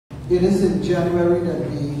It is in January that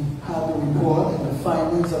we had the report and the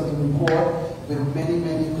findings of the report with many,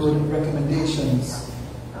 many good recommendations.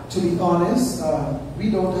 To be honest, we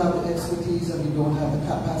don't have the expertise and we don't have the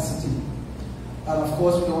capacity. And of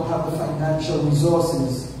course, we don't have the financial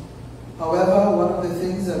resources. However, one of the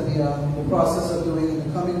things that we are in the process of doing in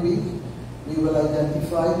the coming week, we will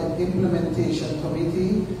identify the implementation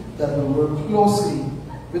committee that will work closely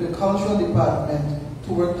with the cultural department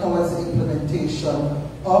to work towards the implementation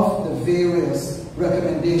of the various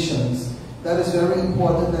recommendations. That is very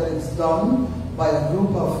important that it's done by a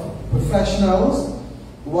group of professionals.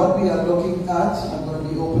 What we are looking at, I'm going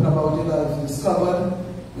to be open about it, I've discovered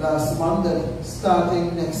last month that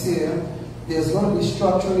starting next year, there's going to be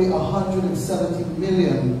structurally $170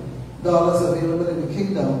 million available in the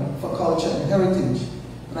kingdom for culture and heritage.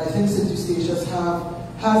 And I think St. Eustatius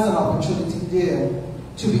has an opportunity there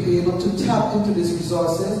to be able to tap into these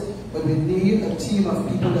resources, but we need a team of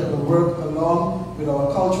people that will work along with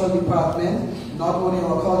our cultural department, not only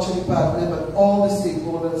our cultural department, but all the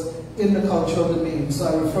stakeholders in the cultural domain. So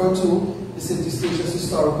I refer to the St. Eustatius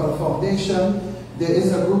Historical Foundation. There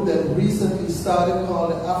is a group that recently started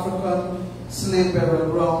called the African Slave Burial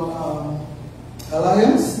Ground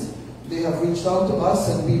Alliance. They have reached out to us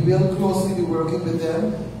and we will closely be working with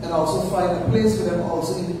them and also find a place for them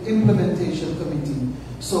also in the implementation committee.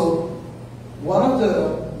 So one of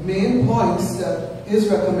the main points that is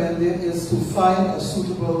recommended is to find a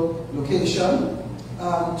suitable location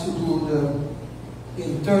to do the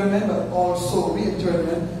internment, but also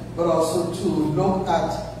re-internment, but also to look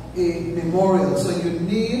at a memorial. So you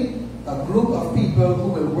need a group of people who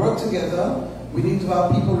will work together. We need to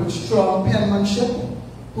have people with strong penmanship,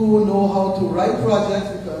 who know how to write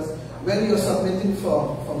projects, because when you're submitting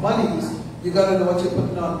for monies, you got to know what you're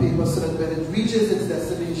putting on paper so that when it reaches its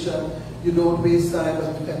destination, you don't waste time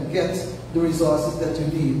and you can get the resources that you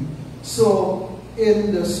need. So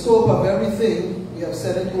in the scope of everything, we have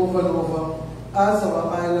said it over and over, as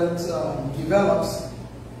our island develops,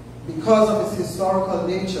 because of its historical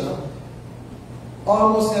nature,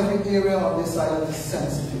 almost every area of this island is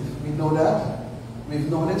sensitive. We know that. We've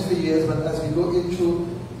known it for years, but as we go into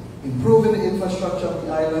improving the infrastructure of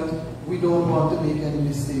the island, we don't want to make any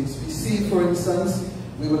mistakes. We see, for instance,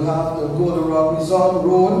 we will have the Golden Rock Resort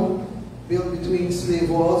Road built between slave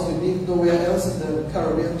walls, unique nowhere else in the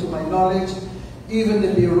Caribbean to my knowledge. Even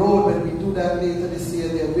the Bay Road, when we do that later this year,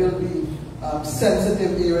 there will be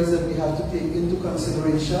sensitive areas that we have to take into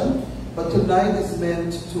consideration. But tonight is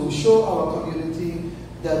meant to show our community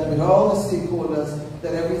that with all the stakeholders,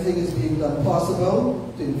 that everything is being done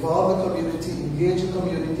possible to involve the community, engage the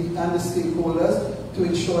community and the stakeholders to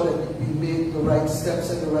ensure that we make the right steps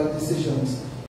and the right decisions.